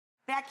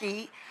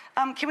Becky.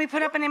 Can we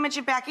put up an image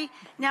of Becky?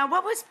 Now,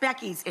 what was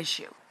Becky's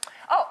issue?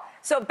 Oh,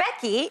 so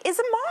Becky is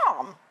a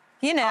mom,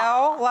 you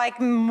know, like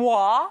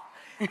moi.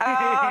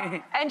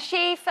 And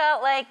she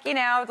felt like, you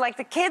know, like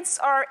the kids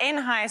are in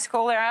high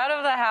school, they're out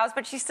of the house,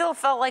 but she still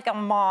felt like a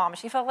mom.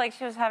 She felt like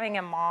she was having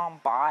a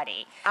mom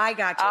body. I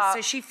gotcha.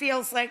 So she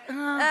feels like...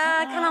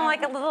 kind of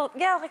like a little,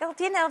 yeah, like,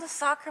 you know, the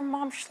soccer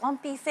mom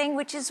schlumpy thing,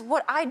 which is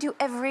what I do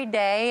every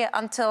day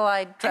until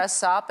I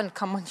dress up and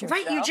come on your show.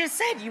 Right, you just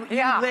said you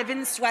live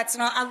in sweats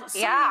and all. So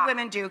many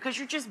women do, because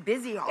you're just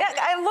busy all day.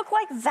 Yeah, I look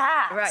like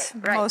that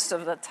most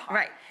of the time.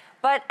 Right.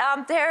 But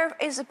there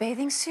is a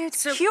bathing suit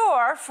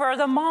cure for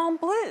the mom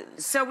blues.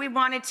 So we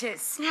wanted to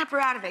snap her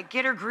out of it,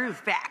 get her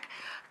groove back.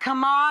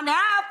 Come on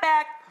out,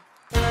 Beck.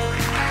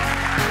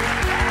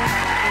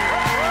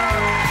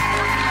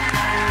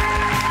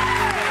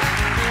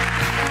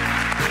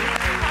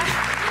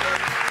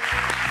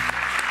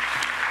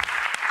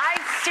 I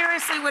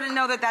seriously wouldn't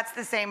know that that's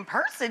the same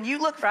person. You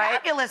look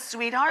fabulous,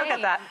 sweetheart. Look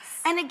at that.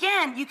 And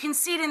again, you can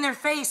see it in their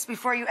face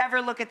before you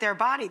ever look at their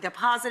body, the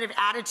positive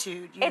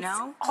attitude, you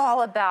know? It's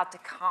all about the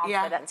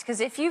confidence. Because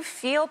if you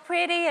feel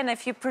pretty and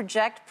if you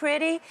project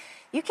pretty,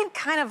 you can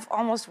kind of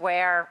almost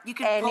wear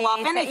pull off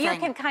anything. You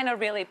can kind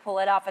of really pull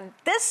it off. And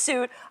this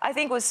suit, I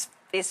think,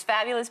 is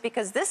fabulous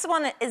because this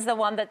one is the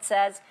one that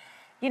says,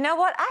 you know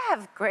what? I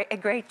have a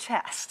great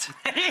chest.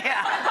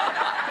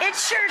 Yeah, it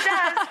sure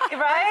does.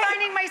 Right? I'm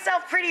finding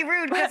myself pretty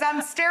rude because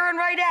I'm staring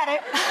right at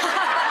it.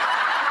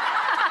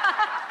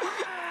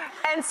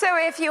 And so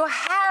if you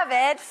have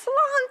it,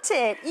 flaunt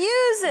it,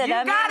 use it. You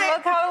got it.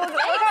 Look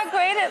how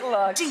great it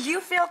looks. Do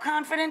you feel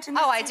confident in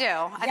this? Oh, I do.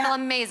 I feel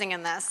amazing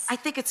in this. I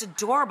think it's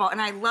adorable,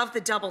 and I love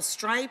the double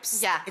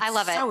stripes. Yeah, I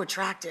love it. It's so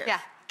attractive. Yeah,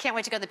 can't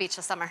wait to go to the beach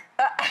this summer.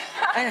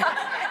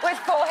 With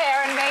full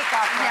hair and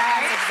makeup,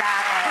 right? Yes,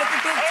 exactly. With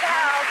the big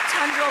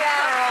tundra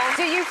curls.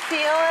 Do you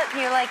feel it?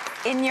 You're like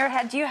in your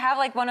head. Do you have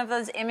like one of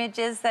those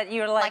images that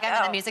you're like? Like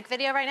I'm in a music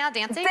video right now,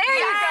 dancing. There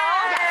you go.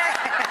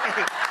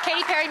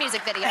 Katy Perry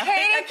music video.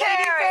 Katy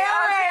Perry.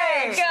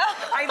 Okay, go.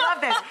 I love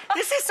this.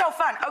 This is so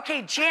fun.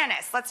 Okay,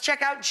 Janice. Let's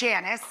check out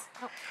Janice.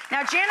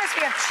 Now, Janice,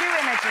 we have two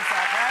images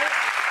of, right?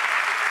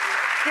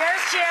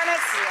 There's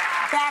Janice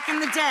back in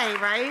the day,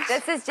 right?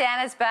 This is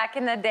Janice back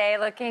in the day,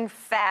 looking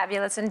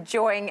fabulous,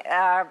 enjoying.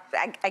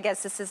 I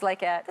guess this is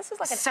like a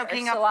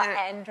soaking Ursula up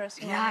the Andress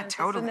moment, yeah,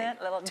 totally, isn't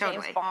it? Little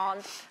James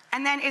Bond.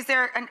 And then is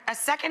there a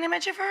second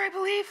image of her? I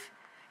believe.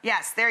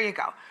 Yes, there you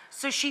go.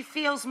 So she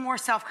feels more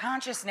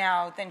self-conscious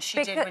now than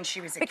she did when she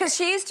was a kid. Because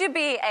she used to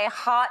be a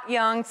hot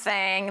young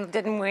thing,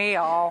 didn't we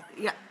all?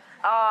 Yeah.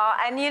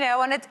 And you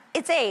know, and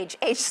it's age.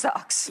 Age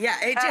sucks. Yeah,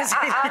 it just.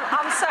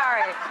 I'm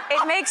sorry.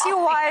 It makes you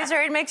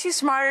wiser. It makes you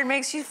smarter. It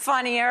makes you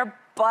funnier.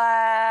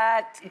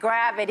 But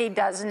gravity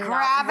doesn't.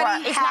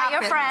 Gravity it's not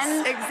your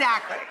friend.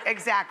 Exactly.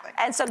 Exactly.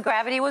 And so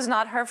gravity was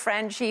not her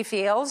friend. She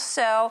feels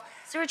so.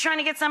 So we're trying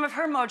to get some of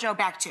her mojo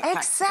back too.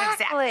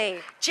 Exactly.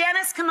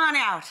 Janice, come on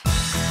out.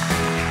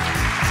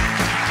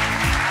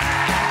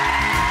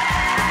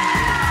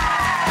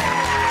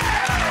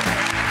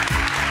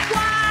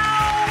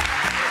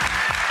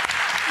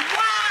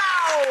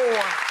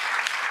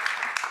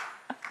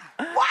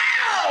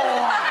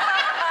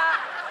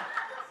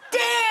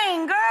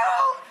 Dang,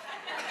 girl!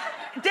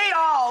 They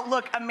all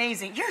look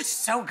amazing. You're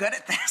so good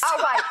at this. Oh,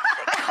 right.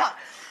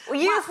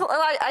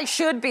 I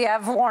should be.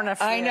 I've worn a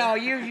few. I know,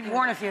 you've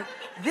worn a few.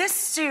 This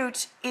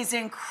suit is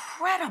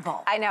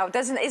incredible. I know.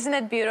 Isn't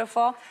it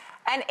beautiful?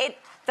 And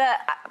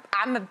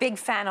I'm a big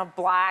fan of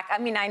black. I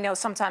mean, I know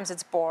sometimes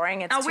it's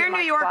boring. It's we're too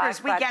much New Yorkers.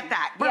 black, we get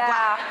that. We're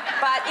black.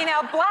 But you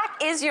know,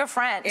 black is your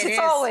friend. It's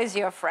always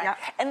your friend. Yep.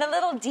 And the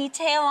little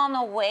detail on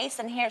the waist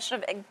and here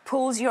sort of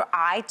pulls your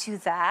eye to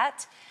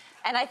that.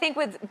 And I think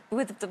with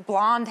the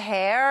blonde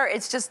hair,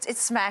 it's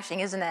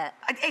smashing, isn't it?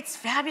 It's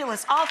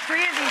fabulous. All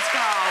three of these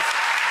girls.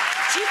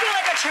 Do you feel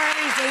like a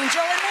Charlie's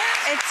Angel in this?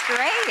 It's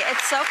great.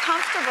 It's so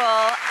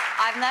comfortable.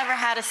 I've never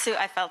had a suit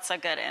I felt so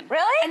good in.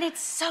 Really? And it's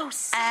so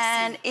sassy.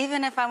 And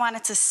even if I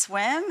wanted to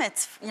swim,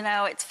 it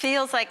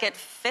feels like it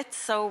fits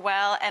so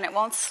well and it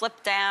won't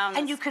slip down.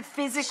 And you could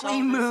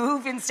physically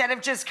move instead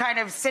of just kind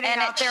of sitting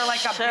out there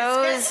like a biscuit.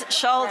 Shows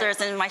shoulders,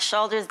 and my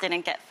shoulders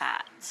didn't get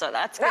fat, so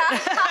that's good.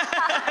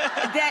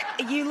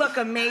 You look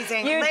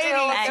amazing. You Ladies,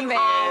 do look amazing.